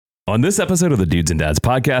On this episode of the Dudes and Dads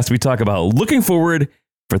podcast, we talk about looking forward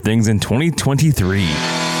for things in 2023.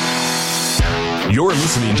 You're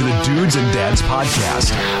listening to the Dudes and Dads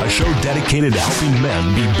podcast, a show dedicated to helping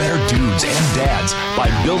men be better dudes and dads by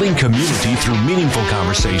building community through meaningful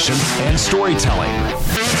conversation and storytelling.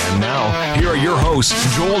 And now, here are your hosts,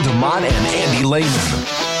 Joel DeMont and Andy Lehman.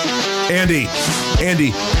 Andy,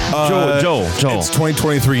 Joel. It's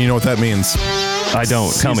 2023. You know what that means? I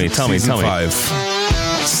don't. Tell me.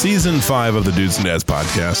 Season 5 of the Dudes and Dads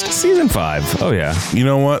podcast. Season 5. Oh, yeah. You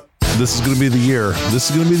know what? This is going to be the year.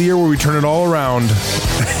 This is going to be the year where we turn it all around.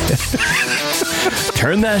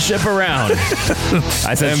 Turn that ship around.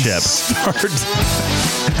 I said ship.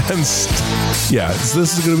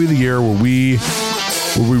 This is going to be the year where we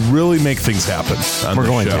really make things happen on We're the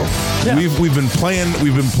going show. to. Yeah. We've been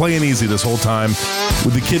playing easy this whole time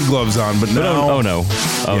with the kid gloves on, but now no.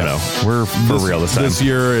 We're for real this time. This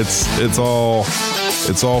year it's all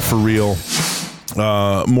for real.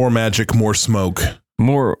 More magic, more smoke.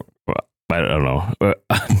 More, I don't know.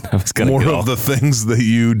 I was gonna more get of off. the things that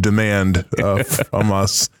you demand from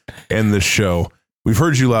us and this show. We've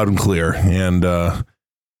heard you loud and clear, and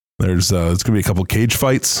there's it's gonna be a couple cage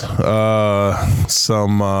fights,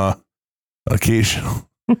 some occasional.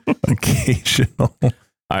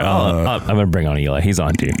 I'm gonna bring on Eli. He's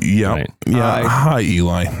on too. Yeah, right? yeah. Hi,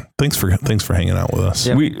 Eli. Thanks for hanging out with us.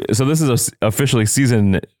 Yep. So this is officially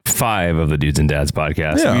season 5 of the Dudes and Dads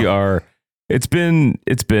podcast. Yeah.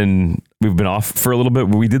 We've been off for a little bit.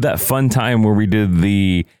 We did that fun time where we did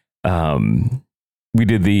the 10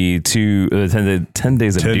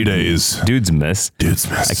 days of Dudes Miss.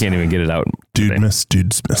 I can't even get it out.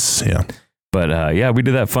 Dudes Miss. Yeah. But we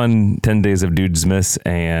did that fun 10 days of Dudes Miss,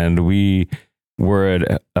 and we were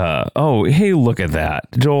at, hey, look at that.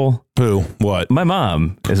 Joel. Who? What? My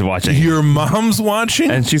mom is watching. Your mom's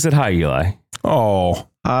watching? And she said, hi, Eli. Oh.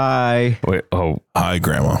 Hi. Wait, Hi,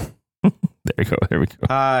 Grandma. There we go.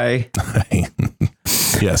 Hi.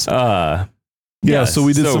 Yes. Yes. So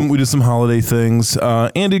we did some holiday things.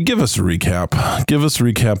 Andy, give us a recap. Give us a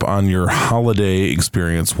recap on your holiday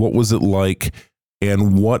experience. What was it like,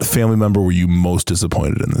 and what family member were you most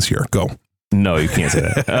disappointed in this year? Go. No, you can't say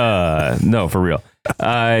that. No, for real.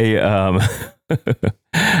 I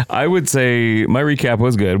would say my recap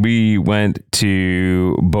was good. We went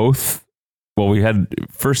to both. Well, we had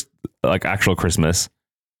first like actual Christmas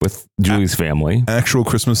with Julie's family. Actual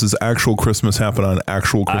Christmas happened on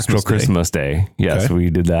actual Christmas Day. Yes, okay. We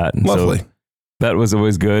did that. And lovely. So that was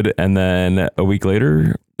always good. And then a week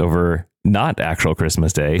later, over not actual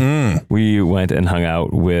Christmas Day, we went and hung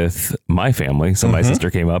out with my family. So my sister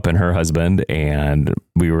came up and her husband, and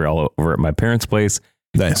we were all over at my parents' place.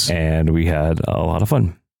 Nice. And we had a lot of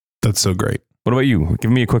fun. That's so great. What about you?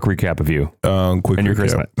 Give me a quick recap of you.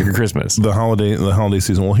 Your Christmas. The holiday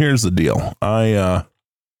season. Well, here's the deal. I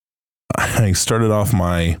started off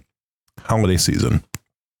my holiday season.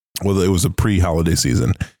 Well, it was a pre-holiday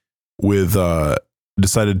season with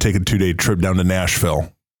decided to take a 2-day trip down to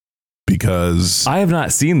Nashville because I have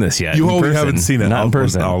not seen this yet. You haven't seen it. Not in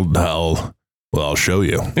person. I'll show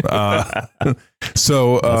you.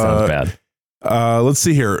 So that sounds bad. Let's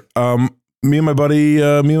see here. Me and my buddy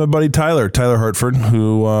Tyler Hartford,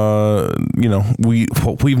 who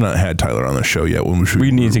we've not had Tyler on the show yet.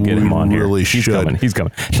 We need to get him on here. Really He's should. He's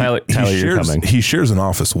coming. Tyler, you're coming. He shares an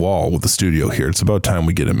office wall with the studio here. It's about time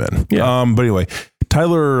we get him in. Yeah. But anyway,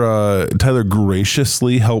 Tyler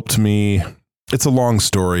graciously helped me. It's a long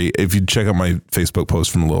story. If you check out my Facebook post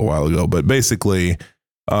from a little while ago, but basically,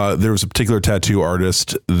 there was a particular tattoo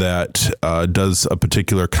artist that does a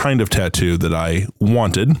particular kind of tattoo that I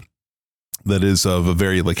wanted. That is of a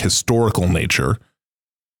very like historical nature.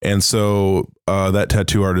 And so that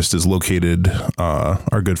tattoo artist is located,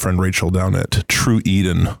 our good friend Rachel, down at True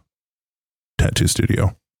Eden Tattoo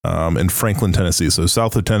Studio in Franklin, Tennessee. So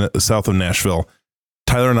south of Nashville.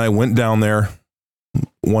 Tyler and I went down there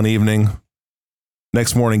one evening.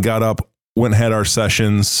 Next morning, got up, went and had our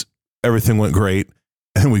sessions. Everything went great.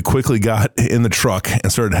 And we quickly got in the truck and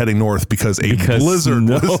started heading north because a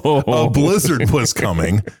blizzard was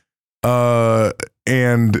coming. We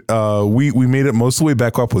made it most of the way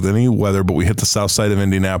back up with any weather, but we hit the south side of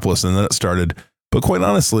Indianapolis and then it started. But quite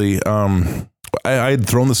honestly, I had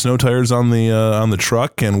thrown the snow tires on the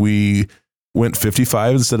truck and we went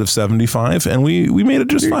 55 instead of 75 and we made it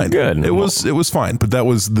just fine. Good. It was fine. But that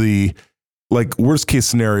was the like worst case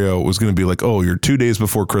scenario was going to be like, oh, you're 2 days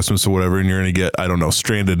before Christmas or whatever. And you're going to get, I don't know,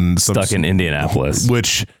 stranded and stuck in Indianapolis,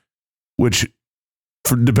 which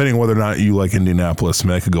for depending on whether or not you like Indianapolis, I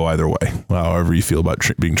mean, that could go either way, however you feel about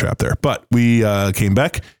being trapped there. But we came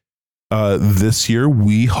back this year.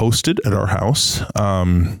 We hosted at our house.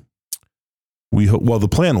 the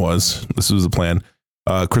plan was, this was the plan.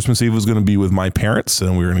 Christmas Eve was going to be with my parents,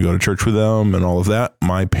 and we were going to go to church with them and all of that.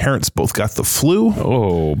 My parents both got the flu.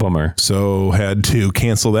 Oh, bummer. So had to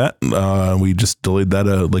cancel that. We just delayed that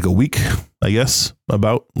like a week, I guess,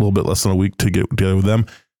 about a little bit less than a week to get together with them.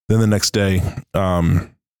 Then the next day,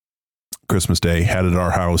 Christmas Day, had at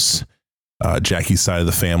our house, Jackie's side of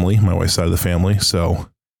the family, my wife's side of the family. So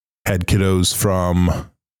had kiddos.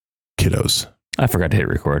 I forgot to hit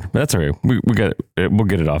record, but that's all right. We got it. We'll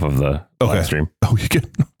get it off of the live stream. Oh, you get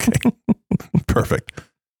okay. Perfect.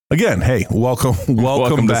 Again, hey, welcome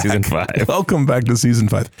back to season 5. Welcome back to season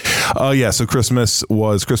 5. So Christmas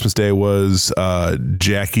Day was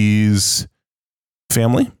Jackie's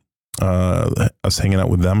family. Us hanging out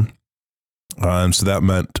with them. So that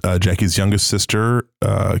meant Jackie's youngest sister,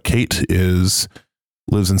 Kate, lives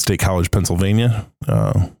in State College, Pennsylvania,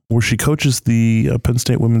 where she coaches the Penn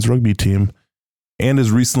State women's rugby team. And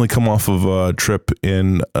has recently come off of a trip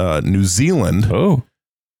in New Zealand. Oh,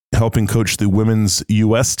 helping coach the women's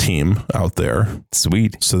U.S. team out there.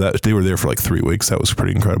 Sweet. So that they were there for like 3 weeks. That was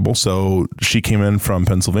pretty incredible. So she came in from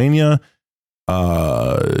Pennsylvania.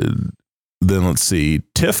 Then let's see,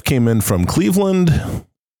 Tiff came in from Cleveland.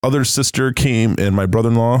 Other sister came, and my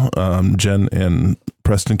brother-in-law, Jen and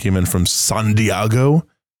Preston, came in from San Diego.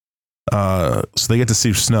 So they get to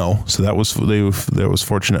see snow. So that was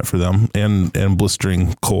fortunate for them, and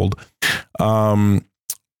blistering cold.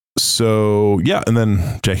 So yeah. And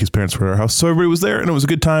then Jackie's parents were at our house. So everybody was there, and it was a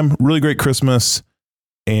good time. Really great Christmas.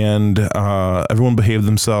 And, everyone behaved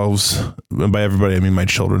themselves. And by everybody, I mean my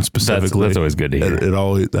children specifically. That's always good to hear.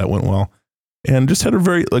 That went well, and just had a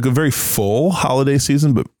very full holiday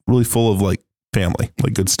season, but really full of like family,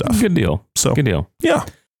 like good stuff. Good deal. Good deal. Yeah.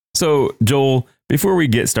 So Joel, before we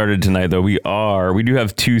get started tonight, though, we do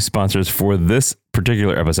have 2 sponsors for this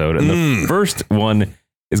particular episode. And the first one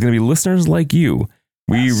is going to be listeners like you.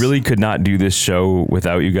 We really could not do this show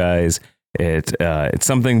without you guys. It's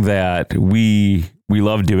something that we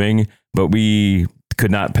love doing, but we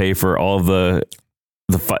could not pay for all of the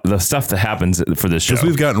stuff that happens for this show. Because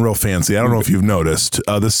we've gotten real fancy. I don't know if you've noticed.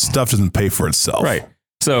 This stuff doesn't pay for itself. Right.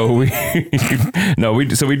 So we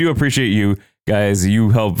do appreciate you guys. You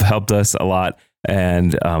helped us a lot.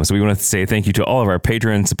 And so we want to say thank you to all of our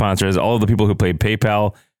patron sponsors, all of the people who played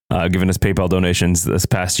PayPal, giving us PayPal donations this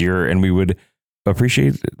past year. And we would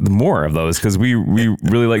appreciate more of those because we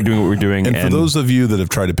really like doing what we're doing. And for those of you that have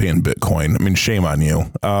tried to pay in Bitcoin, I mean, shame on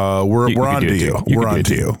you. We're on to you. We're on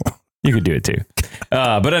to you. You could do it too.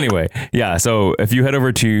 But anyway, yeah. So if you head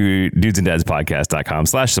over to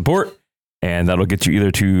dudesanddadspodcast.com/support, and that'll get you either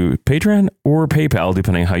to Patreon or PayPal,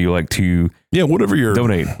 depending on how you like to whatever your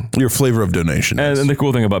donate. Your flavor of donation is. And the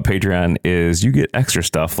cool thing about Patreon is you get extra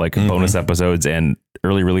stuff like bonus episodes and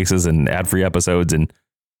early releases and ad-free episodes and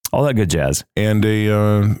all that good jazz. And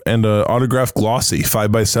a autographed glossy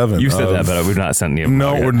 5x7. You said that, but we've not sent you.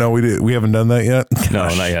 We haven't done that yet. No,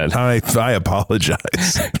 not yet. I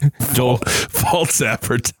apologize. Joel, false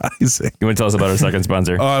advertising. You want to tell us about our second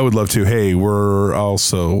sponsor? I would love to. Hey, we're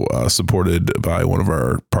also supported by one of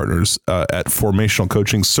our partners at Formational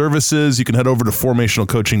Coaching Services. You can head over to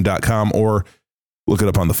formationalcoaching.com or look it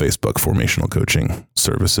up on the Facebook, Formational Coaching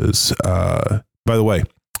Services. By the way,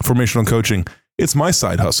 Formational Coaching, it's my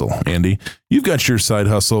side hustle, Andy. You've got your side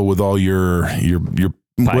hustle with all your the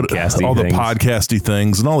podcasty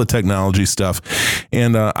things and all the technology stuff.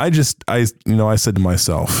 And I said to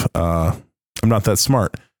myself, I'm not that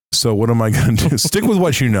smart. So what am I going to do? Stick with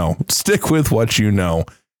what you know. Stick with what you know.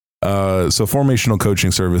 So Formational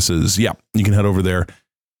Coaching Services. Yeah, you can head over there.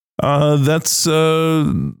 That's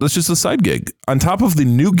just a side gig on top of the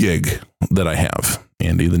new gig that I have,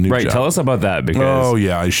 Andy, the new job. Tell us about that because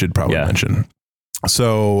I should probably mention.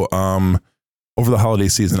 So, over the holiday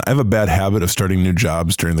season, I have a bad habit of starting new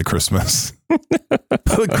jobs during the Christmas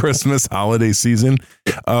holiday season,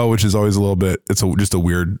 which is always a little bit, just a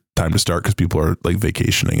weird time to start because people are like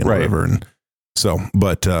vacationing and whatever. And so,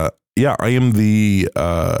 but, I am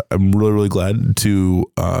I'm really, really glad to,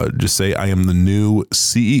 just say I am the new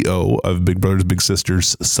CEO of Big Brothers Big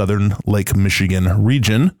Sisters Southern Lake Michigan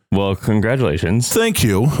region. Well, congratulations. Thank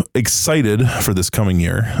you. Excited for this coming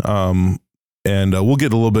year. And we'll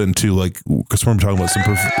get a little bit into because we're talking about some.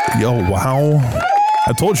 Wow.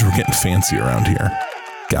 I told you we're getting fancy around here.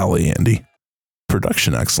 Golly, Andy.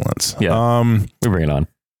 Production excellence. Yeah. We bring it on.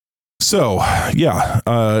 So,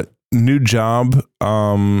 new job.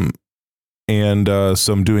 So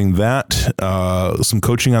I'm doing that. Some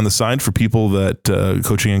coaching on the side for people that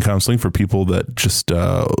coaching and counseling for people that just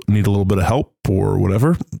need a little bit of help or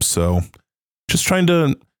whatever. So just trying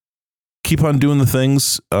to keep on doing the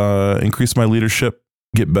things, increase my leadership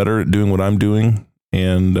get better at doing what I'm doing.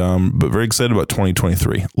 And, but very excited about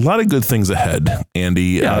 2023. A lot of good things ahead,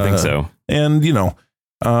 Andy. Yeah, I think so. And,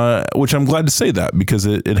 which I'm glad to say that because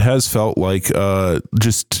it has felt like,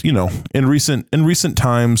 just, in recent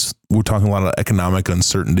times, we're talking a lot of economic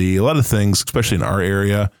uncertainty, a lot of things, especially in our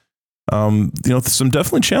area. Some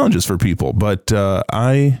definitely challenges for people, but,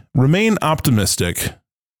 I remain optimistic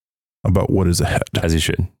about what is ahead. As you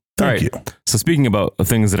should. Thank you. So speaking about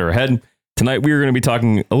things that are ahead, tonight we are going to be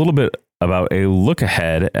talking a little bit about a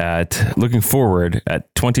looking forward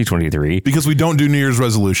at 2023. Because we don't do New Year's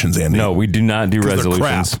resolutions, Andy. No, we do not do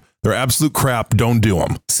resolutions. They're absolute crap. Don't do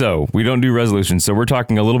them. So we don't do resolutions. So we're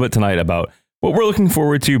talking a little bit tonight about what we're looking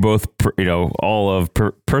forward to, both, all of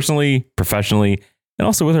personally, professionally, and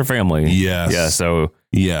also with our family. Yes. Yeah. So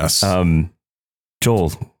yes. Joel,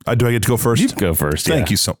 do I get to go first? You go first.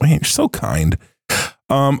 Thank you so much. You're so kind.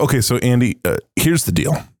 Okay. So Andy, here's the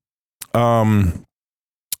deal.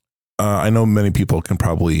 I know many people can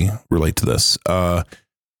probably relate to this. The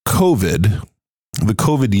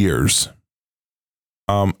COVID years,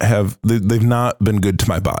 they've not been good to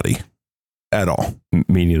my body at all.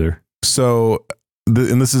 Me neither. So,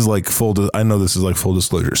 and this is like I know this is like full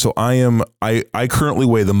disclosure. So I currently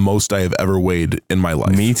weigh the most I have ever weighed in my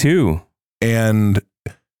life. Me too. And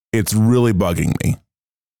it's really bugging me.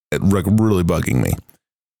 Really bugging me.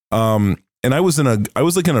 And I was in a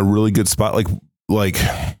really good spot, like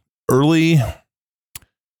early,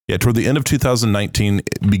 toward the end of 2019,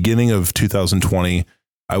 beginning of 2020,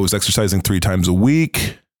 I was exercising 3 times a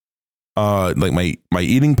week. Like my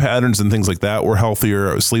eating patterns and things like that were healthier.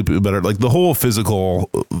 I was sleeping better. Like the whole physical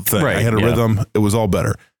thing. Right, I had a rhythm. It was all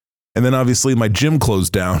better. And then obviously my gym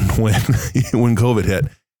closed down when COVID hit.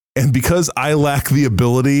 And because I lack the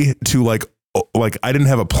ability to like I didn't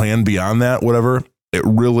have a plan beyond that, whatever,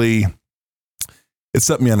 it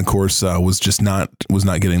set me on a course, was not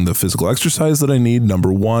getting the physical exercise that I need,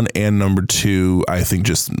 number one. And number two, I think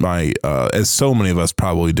just my, as so many of us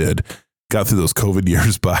probably did, got through those COVID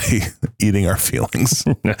years by eating our feelings.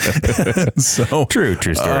 So true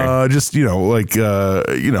story. Just, just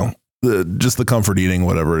the comfort eating,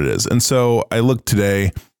 whatever it is. And so I looked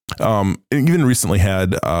today, even recently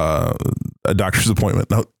had a doctor's appointment.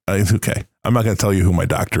 No, okay. I'm not going to tell you who my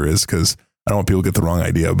doctor is because I don't want people to get the wrong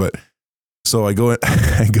idea, but so I go in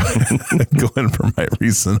for my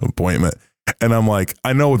recent appointment and I'm like,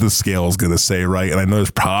 I know what the scale is going to say, right? And I know there's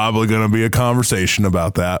probably going to be a conversation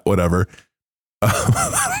about that, whatever.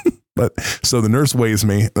 But so the nurse weighs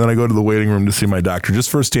me, and then I go to the waiting room to see my doctor just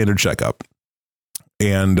for a standard checkup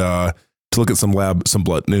and to look at some blood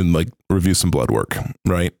and like review some blood work,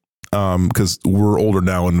 right? Because we're older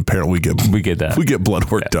now and apparently we get blood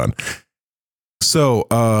work done. So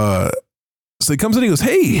he comes in, he goes,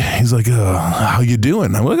 hey, he's like, how you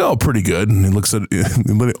doing? I'm like, oh, pretty good. And he looks at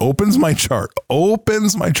it, opens my chart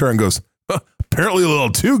and goes, apparently a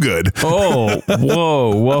little too good. Oh,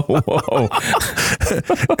 whoa.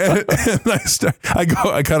 and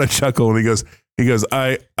I kind of chuckle and he goes,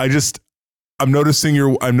 I'm noticing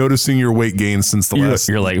your weight gain since the last.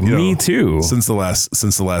 You're like, me too. Since the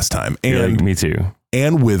last time. And like, me too.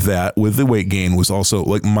 And with the weight gain was also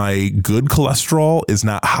like my good cholesterol is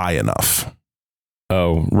not high enough.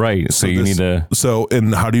 Oh, right. So you need to. So,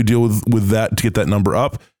 and how do you deal with that to get that number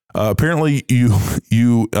up? Apparently you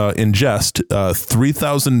ingest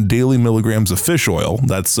 3,000 daily milligrams of fish oil.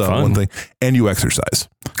 That's one thing. And you exercise.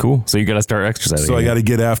 Cool. So you got to start exercising. So I got to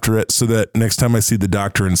get after it so that next time I see the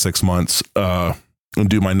doctor in 6 months, and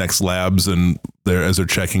do my next labs and as they're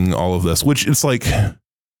checking all of this, which it's like,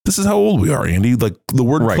 this is how old we are, Andy. Like the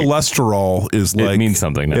word cholesterol is like, it means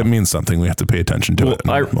something now. It means something. We have to pay attention to it.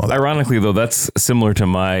 Ironically though, that's similar to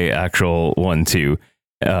my actual one too.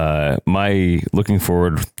 My looking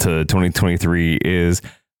forward to 2023 is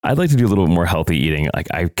I'd like to do a little bit more healthy eating. Like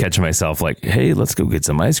I catch myself like, hey, let's go get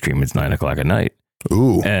some ice cream. It's 9:00 at night.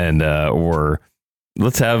 Ooh. And, or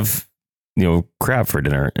let's have, crab for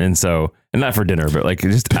dinner. And so, and not for dinner, but like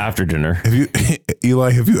just after dinner.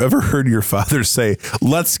 Eli, have you ever heard your father say,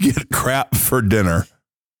 let's get crap for dinner?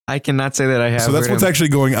 I cannot say that I have. So that's what's actually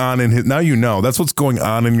going on in his. Now that's what's going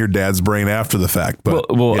on in your dad's brain after the fact.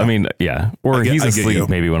 But well, yeah. I mean, yeah. Or he's asleep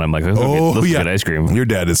maybe when I'm like, let's get ice cream. Your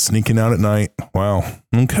dad is sneaking out at night. Wow.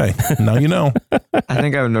 Okay. Now you know. I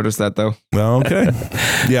think I would notice that though. Okay.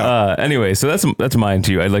 Yeah. Anyway, so that's mine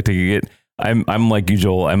too. I'd like to get. I'm like you,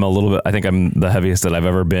 Joel. I'm a little bit. I think I'm the heaviest that I've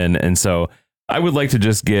ever been, and so I would like to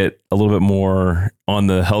just get a little bit more on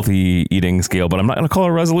the healthy eating scale. But I'm not going to call it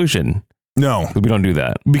a resolution. No, we don't do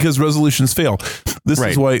that because resolutions fail. This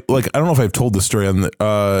is why, like, I don't know if I've told this story on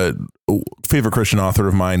the favorite Christian author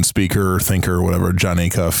of mine, speaker, thinker, whatever, John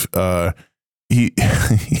Acuff. he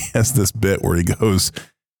has this bit where he goes,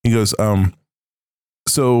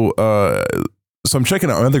 so I'm checking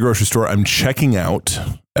out. I'm at the grocery store. I'm checking out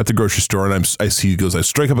at the grocery store, and I see, he goes, I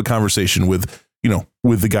strike up a conversation with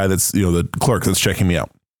the guy that's, the clerk that's checking me out.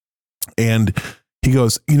 And he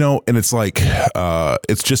goes, and it's like,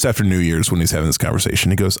 it's just after New Year's when he's having this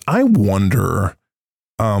conversation. He goes, I wonder,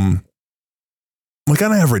 like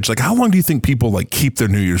on average, like how long do you think people like keep their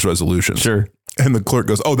New Year's resolutions? Sure. And the clerk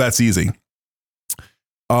goes, oh, that's easy.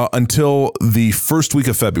 Until the first week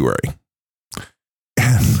of February.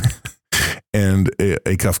 And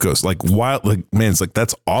Acuff goes like, "Wow, like man, it's like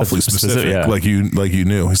that's awfully specific. Yeah. Like you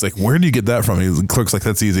knew." He's like, "Where do you get that from?" The clerk's like,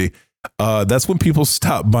 "That's easy. That's when people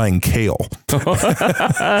stop buying kale."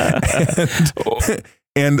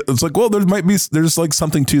 and it's like, well, there's like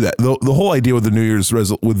something to that. The whole idea with the New Year's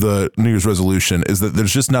resolution is that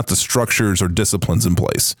there's just not the structures or disciplines in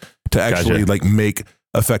place to actually like make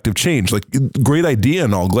effective change. Like, great idea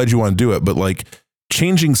and all, glad you want to do it, but like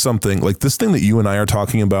changing something like this thing that you and I are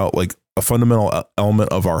talking about, like a fundamental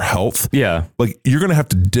element of our health. Yeah. Like you're going to have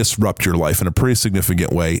to disrupt your life in a pretty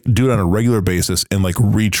significant way, do it on a regular basis, and like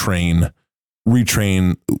retrain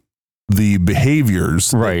the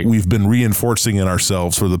behaviors that we've been reinforcing in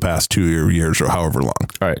ourselves for the past 2 years or however long.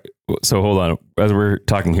 All right. So hold on. As we're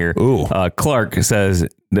talking here, Clark says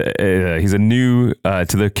he's a new to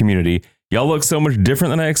the community. Y'all look so much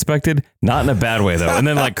different than I expected. Not in a bad way, though. And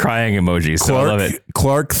then like crying emojis. So I love it.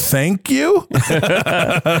 Clark, thank you.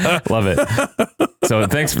 Love it. So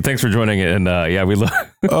thanks for joining it. And yeah, we love.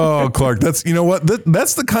 Oh, Clark, that's, you know what?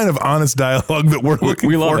 That's the kind of honest dialogue that we're looking for.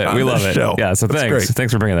 We love it. We love it. Show. Yeah. So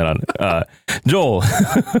thanks for bringing that on. Joel.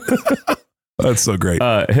 That's so great.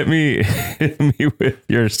 Hit me with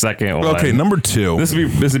your second one. Okay. Number 2. This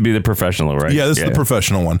would be the professional, right? Yeah. This is the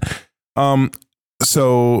professional one.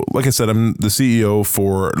 So, like I said, I'm the CEO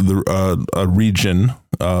for the a region.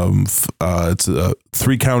 It's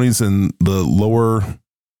 3 counties in the lower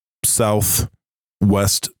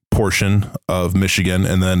southwest portion of Michigan,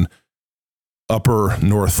 and then upper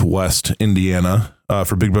northwest Indiana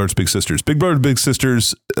for Big Brothers Big Sisters. Big Brothers Big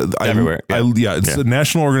Sisters, everywhere. It's a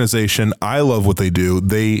national organization. I love what they do.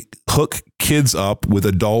 They hook kids up with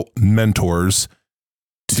adult mentors.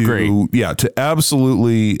 To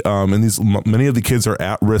absolutely, and many of the kids are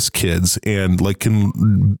at-risk kids and like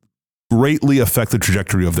can greatly affect the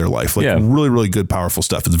trajectory of their life. Like really, really good, powerful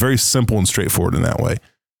stuff. It's very simple and straightforward in that way.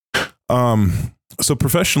 So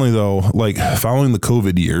professionally though, like following the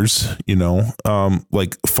COVID years,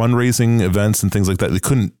 like fundraising events and things like that, they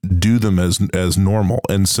couldn't do them as normal.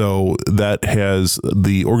 And so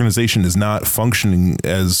the organization is not functioning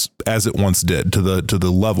as it once did to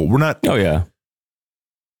the level.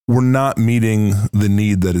 We're not meeting the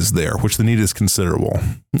need that is there, which the need is considerable.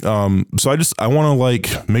 So I want to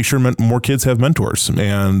like make sure more kids have mentors,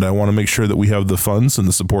 and I want to make sure that we have the funds and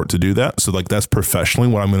the support to do that. So like that's professionally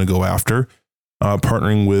what I'm going to go after,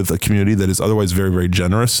 partnering with a community that is otherwise very, very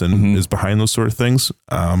generous and is behind those sort of things.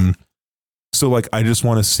 So like, I just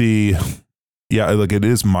want to see, like it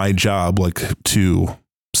is my job, like to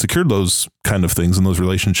secure those kind of things and those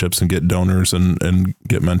relationships and get donors and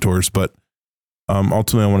get mentors. But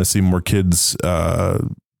ultimately, I want to see more kids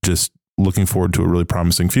just looking forward to a really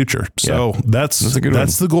promising future. So that's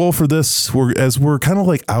the goal for this. We're kind of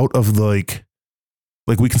like out of like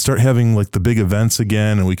we can start having like the big events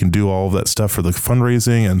again, and we can do all of that stuff for the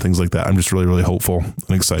fundraising and things like that. I'm just really, really hopeful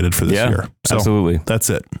and excited for this year. So absolutely. That's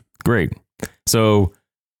it. Great. So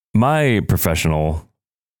my professional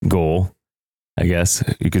goal, I guess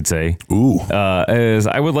you could say, is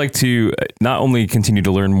I would like to not only continue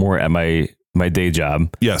to learn more at my day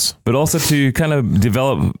job. Yes. But also to kind of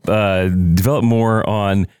develop more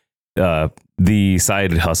on the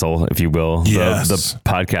side hustle, if you will. Yes. The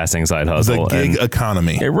podcasting side hustle. The gig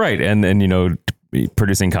economy. Right. And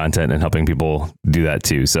producing content and helping people do that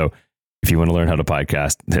too. So if you want to learn how to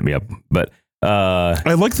podcast, hit me up. But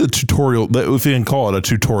I like the tutorial, if you can call it a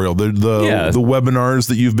tutorial, the webinars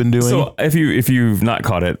that you've been doing. So if you've not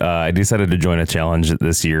caught it, I decided to join a challenge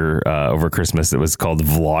this year over Christmas. It was called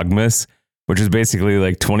Vlogmas, which is basically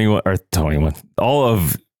like 21 all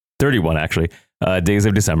of 31 actually days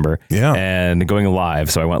of December. Yeah. And going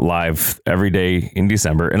live. So I went live every day in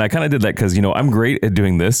December, and I kind of did that because, I'm great at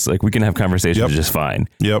doing this. Like we can have conversations just fine.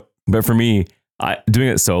 Yep. But for me, doing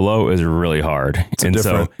it solo is really hard. It's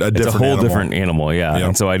a whole different animal. Yeah. Yep.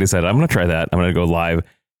 And so I decided I'm going to try that. I'm going to go live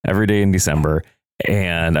every day in December,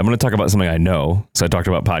 and I'm going to talk about something I know. So I talked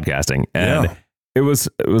about podcasting, and it was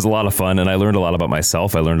a lot of fun, and I learned a lot about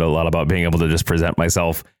myself. I learned a lot about being able to just present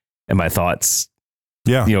myself and my thoughts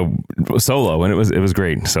solo, and it was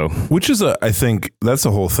great. So, which is I think that's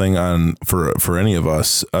the whole thing for any of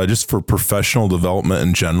us, just for professional development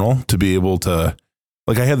in general, to be able to,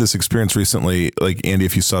 like, I had this experience recently, like, Andy,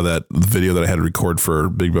 if you saw that video that I had to record for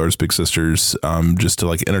Big Brothers Big Sisters, just to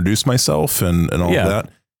like introduce myself and all of that,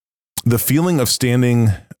 the feeling of standing,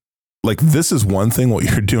 like, this is one thing what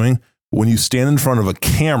you're doing when you stand in front of a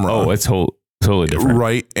camera. Oh, it's totally different.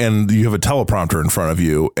 Right. And you have a teleprompter in front of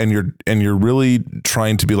you, and you're really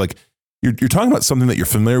trying to be like, you're talking about something that you're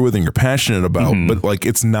familiar with and you're passionate about, but like,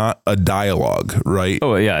 it's not a dialogue, right?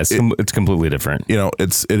 Oh yeah. It's completely different.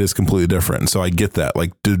 It is completely different. And so I get that,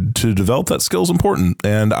 like, to develop that skill is important.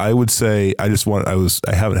 And I would say, I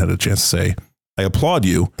haven't had a chance to say, I applaud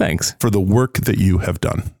you. Thanks for the work that you have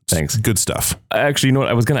done. Thanks. Good stuff. Actually, you know what?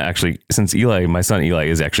 I was going to since my son Eli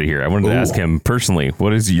is actually here, I wanted to ask him personally,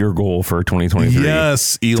 what is your goal for 2023?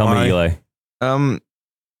 Yes, Eli. Tell me, Eli.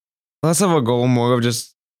 Less of a goal, more of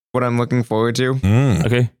just what I'm looking forward to.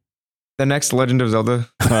 Okay. The next Legend of Zelda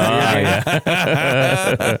comes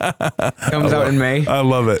out in May. I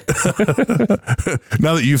love it.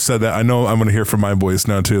 Now that you've said that, I know I'm going to hear from my boys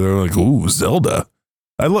now too. They're like, "Ooh, Zelda."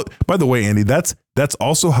 By the way, Andy, that's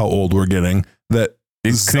also how old we're getting. That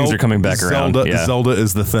these things are coming back around. Zelda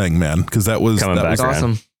is the thing, man, because that was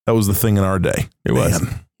awesome. That was the thing in our day. It was.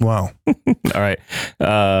 Wow. All right.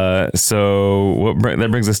 So that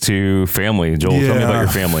brings us to family. Joel, tell me about your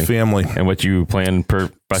family and what you plan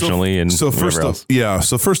professionally So first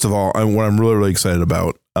of all, what I'm really, really excited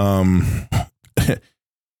about.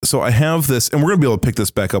 So I have this, and we're going to be able to pick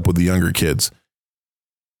this back up with the younger kids.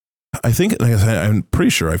 I think, like I said, I'm pretty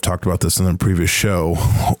sure I've talked about this in a previous show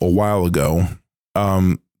a while ago.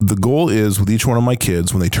 The goal is with each one of my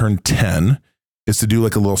kids, when they turn 10, is to do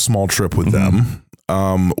like a little small trip with them.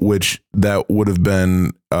 Which that would have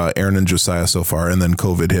been Aaron and Josiah so far, and then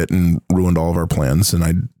COVID hit and ruined all of our plans. And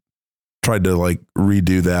I tried to like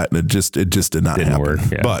redo that, and it just did not happen. Work,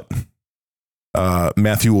 yeah. But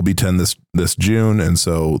Matthew will be 10 this June, and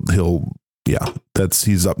so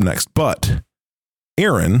he's up next. But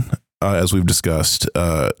Aaron, as we've discussed,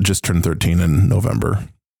 just turned 13 in November,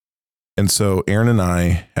 and so Aaron and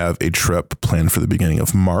I have a trip planned for the beginning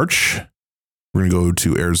of March. We're going to go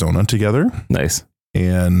to Arizona together. Nice.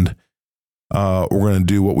 And we're going to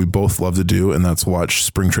do what we both love to do, and that's watch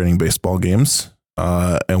spring training baseball games.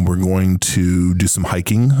 And we're going to do some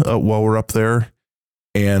hiking while we're up there.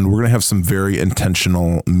 And we're going to have some very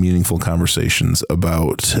intentional, meaningful conversations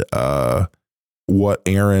about what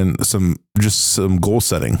Aaron, some goal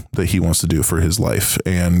setting that he wants to do for his life.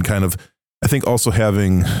 And kind of, I think also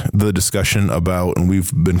having the discussion about, and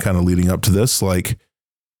we've been kind of leading up to this, like,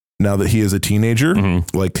 now that he is a teenager,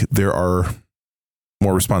 like, there are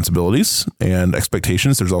more responsibilities and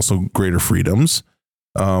expectations. There's also greater freedoms.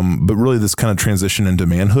 But really this kind of transition into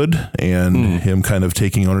manhood and him kind of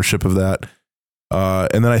taking ownership of that.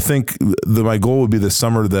 And then I think my goal would be this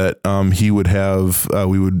summer that he would have,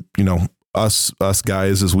 we would, us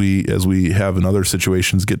guys, as we have in other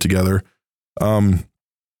situations, get together, but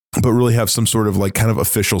really have some sort of like kind of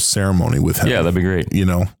official ceremony with him. Yeah, that'd be great.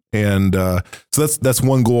 And so that's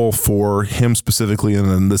one goal for him specifically, and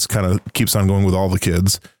then this kind of keeps on going with all the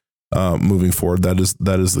kids moving forward. That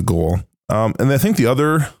is the goal. And I think the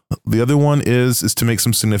other one is to make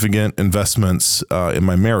some significant investments in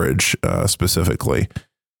my marriage specifically.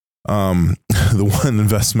 The one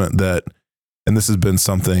investment that, and this has been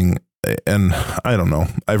something, and I don't know,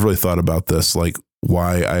 I've really thought about this, like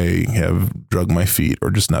why I have drug my feet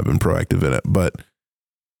or just not been proactive in it, but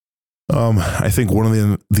I think one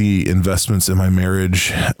of the investments in my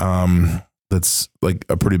marriage that's like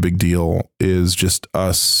a pretty big deal is just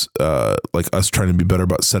us trying to be better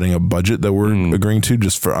about setting a budget that we're agreeing to,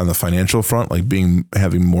 just for on the financial front, like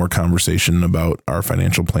having more conversation about our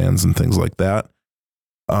financial plans and things like that.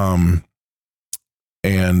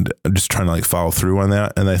 And I'm just trying to like follow through on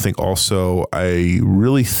that. And I think also, I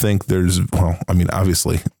really think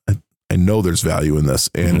obviously I know there's value in this,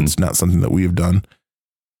 and it's not something that we have done.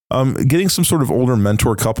 Getting some sort of older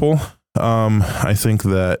mentor couple, I think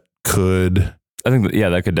that could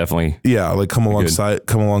definitely, like come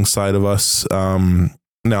alongside of us.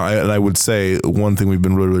 Now, I would say one thing we've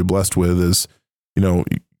been really, really blessed with is,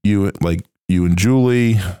 you and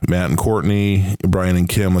Julie, Matt and Courtney, Brian and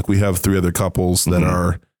Kim, like we have 3 other couples that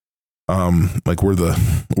are, like we're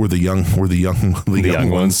the young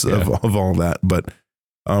ones of all that. But,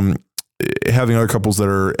 having other couples that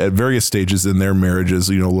are at various stages in their marriages,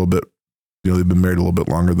 a little bit, they've been married a little bit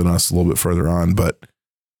longer than us, a little bit further on. But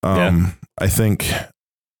I think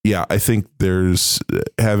there's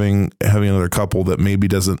having another couple that maybe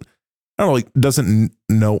doesn't, don't know, like doesn't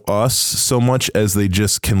know us so much as they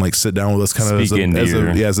just can like sit down with us kind of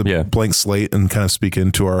as a blank slate and kind of speak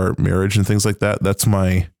into our marriage and things like that. That's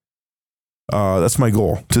my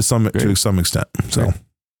goal to some extent. So,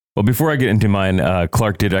 well, before I get into mine,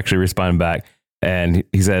 Clark did actually respond back. And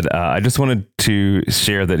he said, I just wanted to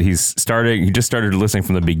share that he just started listening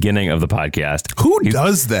from the beginning of the podcast. Who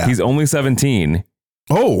does that? He's only 17.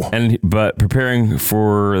 Oh, but preparing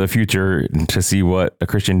for the future to see what a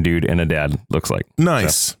Christian dude and a dad looks like.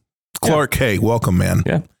 Nice. So, Clark, hey, welcome, man.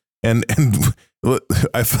 Yeah. And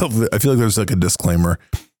I feel like there's like a disclaimer.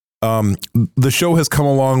 The show has come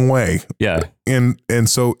a long way. Yeah. And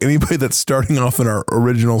so anybody that's starting off in our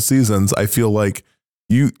original seasons, I feel like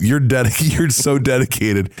you're so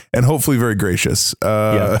dedicated and hopefully very gracious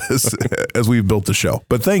as we've built the show.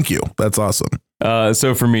 But thank you. That's awesome.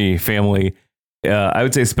 So for me, family, I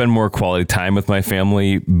would say spend more quality time with my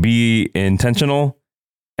family, be intentional,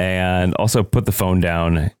 and also put the phone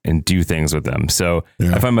down and do things with them. So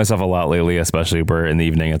I find myself a lot lately, especially where in the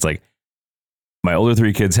evening, it's like my older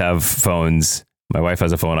 3 kids have phones. My wife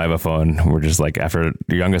has a phone. I have a phone. We're just like, after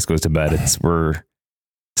the youngest goes to bed, we're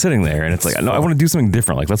sitting there and it's like, no, I want to do something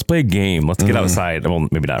different. Like, let's play a game. Let's get outside. Well,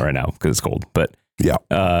 maybe not right now because it's cold, but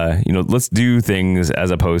let's do things as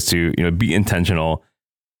opposed to, be intentional.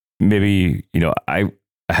 Maybe, I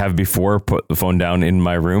have before put the phone down in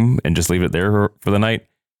my room and just leave it there for the night.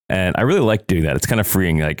 And I really like doing that. It's kind of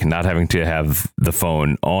freeing, like not having to have the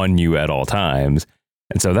phone on you at all times.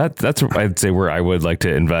 And so that's I'd say where I would like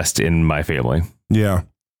to invest in my family. Yeah.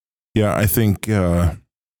 Yeah. I think,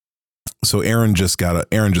 so Aaron just got a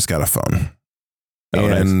phone,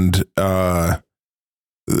 and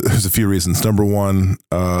there's a few reasons. Number one,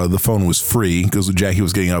 the phone was free because Jackie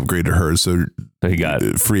was getting an upgrade to hers, so he got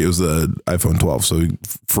it free. It was the iPhone 12, so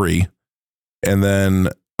free. And then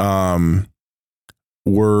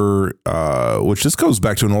which this goes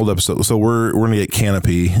back to an old episode. So we're gonna get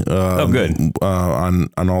Canopy. Good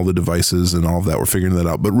on all the devices and all of that. We're figuring that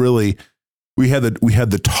out, but really, we had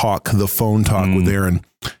the phone talk with Aaron.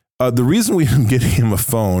 The reason we didn't get him a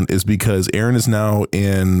phone is because Aaron is now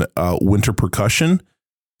in winter percussion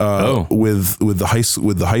with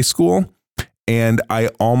the high school, and I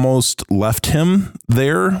almost left him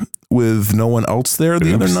there with no one else there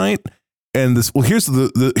the other night. And here's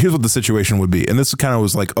here's what the situation would be, and this kind of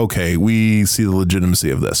was like, okay, we see the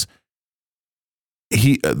legitimacy of this.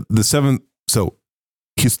 He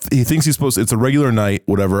thinks he's supposed to, it's a regular night,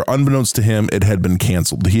 whatever. Unbeknownst to him, it had been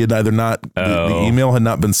canceled. He had either not, the email had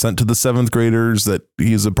not been sent to the 7th graders that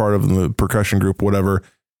he's a part of in the percussion group, whatever.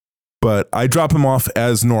 But I drop him off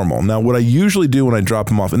as normal. Now, what I usually do when I drop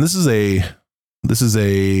him off, and this is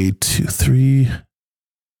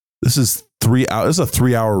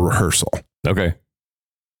 3-hour rehearsal. Okay.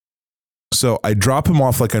 So I drop him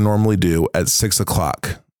off like I normally do at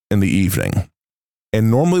 6:00 in the evening. And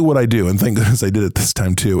normally what I do, and thank goodness I did it this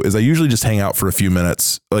time too, is I usually just hang out for a few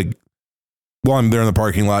minutes, like while I'm there in the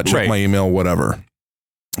parking lot, check my email, whatever.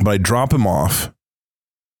 But I drop him off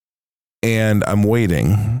and I'm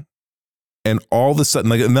waiting. And all of a sudden,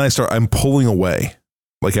 and then I'm pulling away,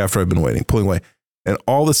 like after I've been waiting, pulling away. And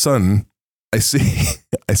all of a sudden I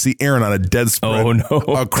see Aaron on a dead sprint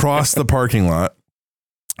across the parking lot,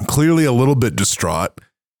 clearly a little bit distraught.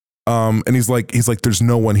 And he's like, there's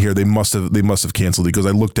no one here. They must have canceled it because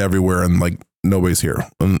I looked everywhere and like nobody's here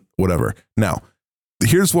and whatever. Now,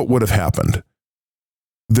 here's what would have happened.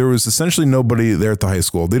 There was essentially nobody there at the high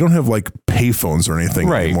school. They don't have like payphones or anything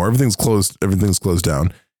anymore. Everything's closed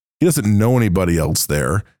down. He doesn't know anybody else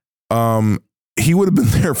there. He would have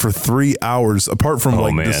been there for 3 hours apart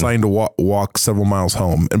from deciding to walk several miles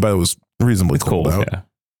home. And by the way, it was reasonably cold out. Yeah.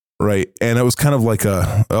 Right. And it was kind of like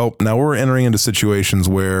now we're entering into situations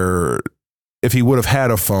where if he would have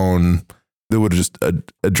had a phone, they would have just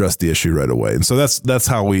addressed the issue right away. And so that's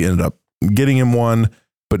how we ended up getting him one.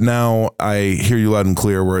 But now I hear you loud and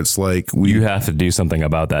clear where it's like you have to do something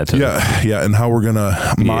about that too. Yeah. And how we're going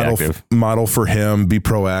to model for him, be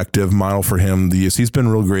proactive, model for him the use. He's been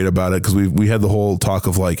real great about it because we had the whole talk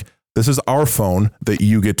of like, this is our phone that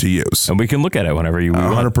you get to use. And we can look at it whenever you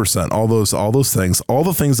want. 100%. All those things, all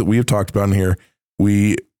the things that we have talked about in here.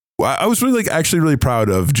 I was really actually really proud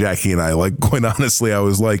of Jackie and I, like, quite honestly, I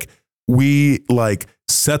was like, we like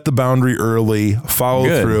set the boundary early, follow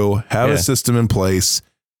through, have a system in place.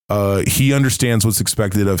 He understands what's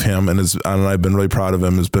expected of him and I've been really proud of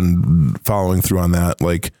him, has been following through on that.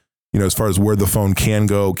 Like, as far as where the phone can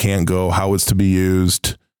go, can't go, how it's to be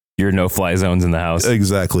used. Your no-fly zones in the house.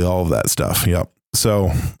 Exactly. All of that stuff. Yep.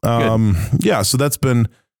 So, so that's been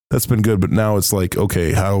good. But now it's like,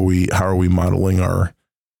 okay, how are we modeling our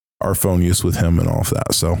our phone use with him and all of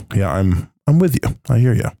that. So yeah, I'm with you. I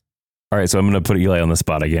hear you. All right, so I'm going to put Eli on the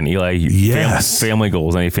spot again. Eli, Yes. family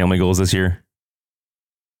goals. Any family goals this year?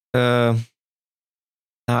 Not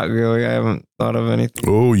really. I haven't thought of anything.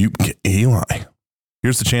 Oh, Eli.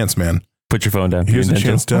 Here's the chance, man. Put your phone down. Here's the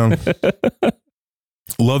chance down.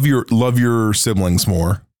 Love your siblings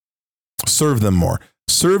more. Serve them more.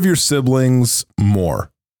 Serve your siblings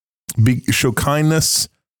more. Show kindness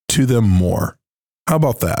to them more. How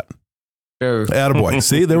about that? Sure. Attaboy.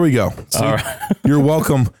 See, there we go. See? All right. You're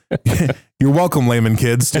welcome. You're welcome, layman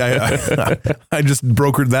kids. I just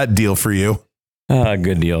brokered that deal for you.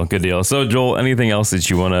 Good deal. Good deal. So, Joel, anything else that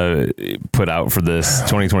you want to put out for this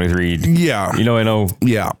 2023? Yeah. I know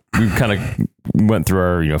Yeah. we kind of went through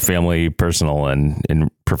our, family, personal and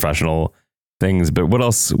professional things, but what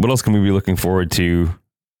else can we be looking forward to?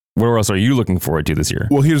 What else are you looking forward to this year?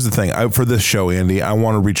 Well, here's the thing. For this show, Andy, I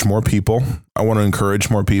want to reach more people. I want to encourage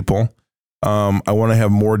more people. I want to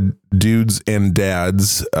have more dudes and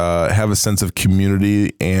dads have a sense of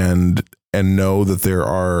community and know that there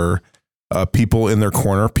are people in their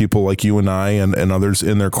corner, people like you and I and others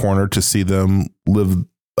in their corner to see them live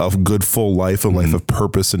a good, full life, a life of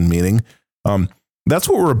purpose and meaning. That's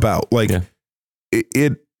what we're about. Like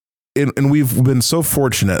and we've been so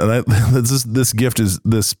fortunate, and this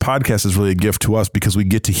podcast is really a gift to us because we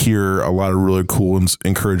get to hear a lot of really cool and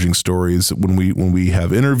encouraging stories when we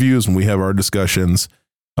have interviews, when we have our discussions.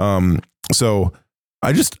 So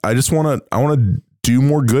I want to do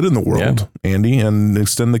more good in the world, Andy, and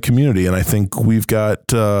extend the community. And I think we've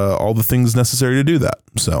got all the things necessary to do that.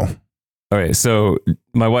 So, all right. So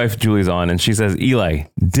my wife Julie's on, and she says, Eli,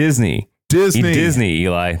 Disney,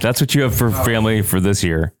 Eli. That's what you have for family for this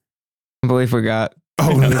year. I believe we got.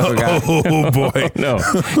 Oh no! Oh boy! No.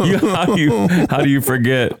 How do you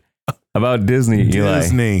forget about Disney, Eli?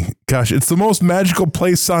 Disney. Gosh, it's the most magical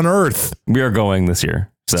place on earth. We are going this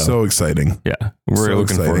year. So exciting. Yeah, we're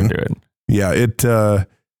looking forward to it. Yeah,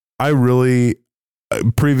 I really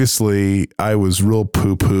previously I was real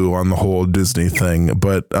poo-poo on the whole Disney thing,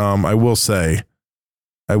 but I will say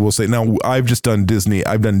now I've just done Disney.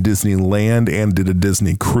 I've done Disneyland and did a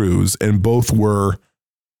Disney cruise, and both were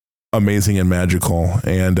amazing and magical,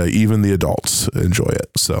 and even the adults enjoy it.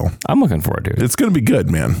 So I'm looking forward to it. It's going to be good,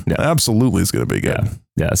 man. Yeah. Absolutely, it's going to be good.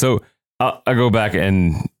 Yeah. So I'll go back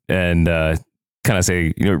and kind of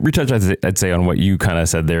say, retouch, I'd say on what you kind of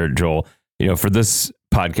said there, Joel. For this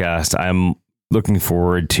podcast, I'm looking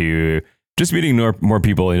forward to just meeting more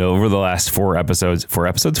people. Over the last four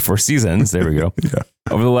seasons. There we go. Yeah.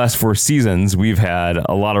 Over the last 4 seasons, we've had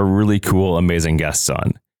a lot of really cool, amazing guests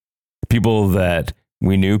on. People that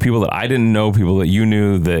we knew, people that I didn't know, people that you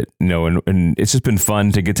knew that, and it's just been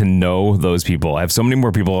fun to get to know those people. I have so many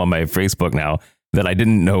more people on my Facebook now that I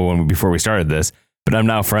didn't know before we started this, but I'm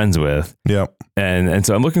now friends with. Yeah. And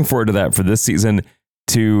so I'm looking forward to that for this season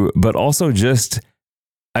too, but also just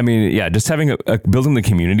having building the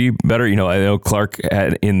community better. I know Clark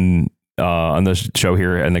had on the show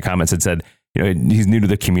here in the comments had said, he's new to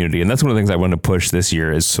the community. And that's one of the things I want to push this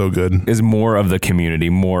year is so good, is more of the community,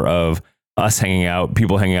 more of us hanging out,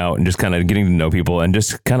 people hanging out and just kind of getting to know people and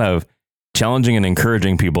just kind of challenging and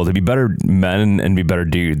encouraging people to be better men and be better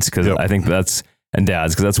dudes. Cause I think and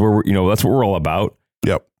dads, cause that's where that's what we're all about.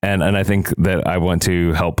 Yep. And I think that I want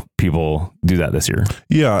to help people do that this year.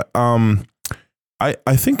 Yeah.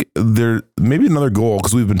 I think there maybe another goal,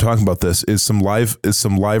 because we've been talking about this, is some live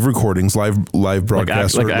recordings, live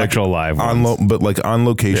broadcasts, like actual live ones. But like on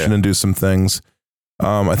location and do some things.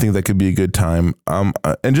 I think that could be a good time. And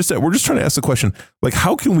we're just trying to ask the question, like,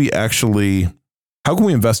 how can we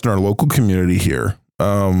invest in our local community here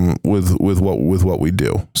with what we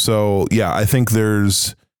do? So yeah, I think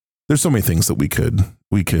there's so many things that we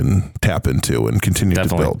can tap into and continue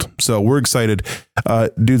to build. So we're excited.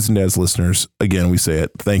 Dudes and Dads listeners, again, we say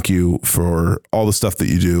it. Thank you for all the stuff that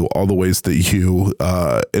you do, all the ways that you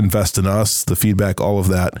invest in us, the feedback, all of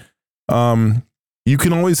that. You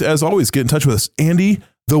can always, as always, get in touch with us. Andy,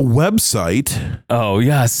 the website. Oh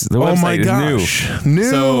yes, the website oh my gosh, is new.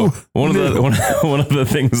 So one of the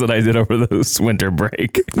things that I did over this winter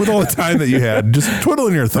break, with all the time that you had, just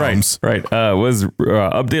twiddling your thumbs, right, was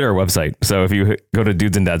update our website. So if you go to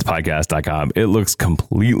dudesanddadspodcast.com, it looks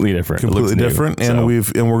completely different. Completely different, and we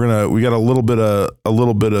got a little bit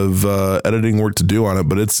of editing work to do on it,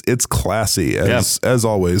 but it's classy as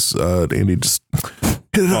always. Andy, just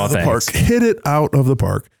hit it out of the park. Hit it out of the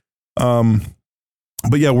park.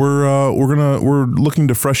 But yeah, we're looking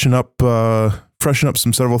to freshen up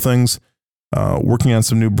some several things. Working on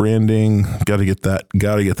some new branding. Got to get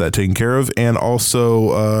that taken care of, and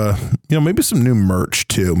also maybe some new merch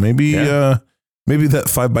too. Maybe maybe that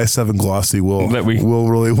 5x7 glossy will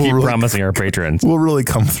keep promising our patrons. We'll really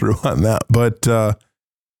come through on that. But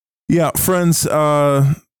yeah, friends,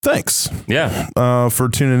 thanks. Yeah. For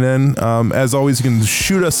tuning in. As always, you can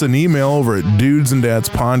shoot us an email over at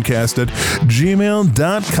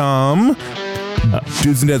dudesanddadspodcast@gmail.com.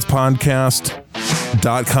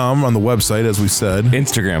 dudesanddadspodcast.com on the website, as we said.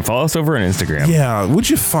 Instagram. Follow us over on Instagram. Yeah. Would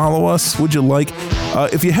you follow us? Would you like?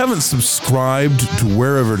 If you haven't subscribed to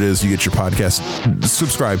wherever it is you get your podcast,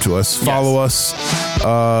 subscribe to us. Follow us.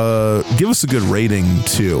 Give us a good rating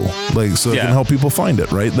too, like so it can help people find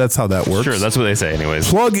it. Right? That's how that works. Sure, that's what they say, anyways.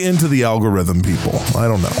 Plug into the algorithm, people. I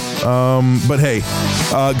don't know. But hey,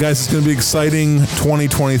 guys, it's going to be exciting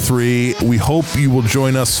 2023. We hope you will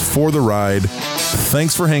join us for the ride.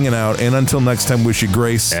 Thanks for hanging out, and until next time, wish you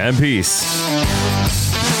grace and peace.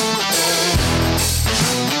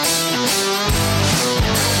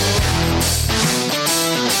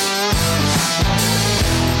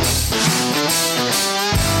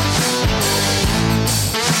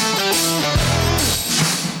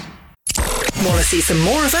 Want to see some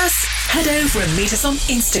more of us? Head over and meet us on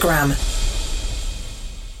Instagram